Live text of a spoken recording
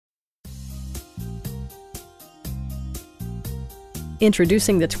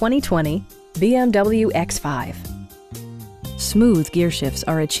Introducing the 2020 BMW X5. Smooth gear shifts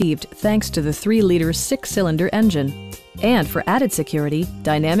are achieved thanks to the 3-liter 6-cylinder engine. And for added security,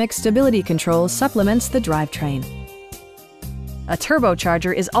 dynamic stability control supplements the drivetrain. A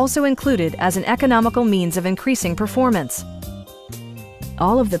turbocharger is also included as an economical means of increasing performance.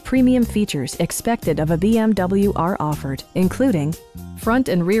 All of the premium features expected of a BMW are offered, including front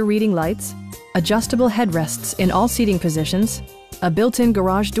and rear reading lights, adjustable headrests in all seating positions, a built-in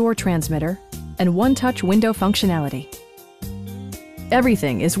garage door transmitter, and one-touch window functionality.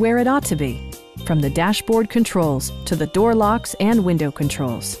 Everything is where it ought to be, from the dashboard controls to the door locks and window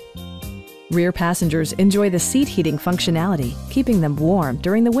controls. Rear passengers enjoy the seat heating functionality, keeping them warm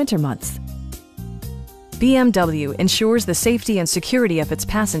during the winter months. BMW ensures the safety and security of its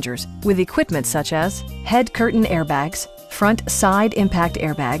passengers with equipment such as head curtain airbags, front side impact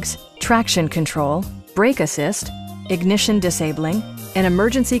airbags, traction control, brake assist, ignition disabling, an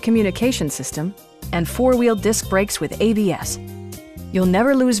emergency communication system, and 4-wheel disc brakes with ABS. You'll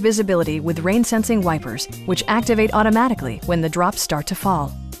never lose visibility with rain-sensing wipers, which activate automatically when the drops start to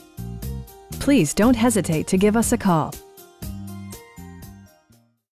fall. Please don't hesitate to give us a call.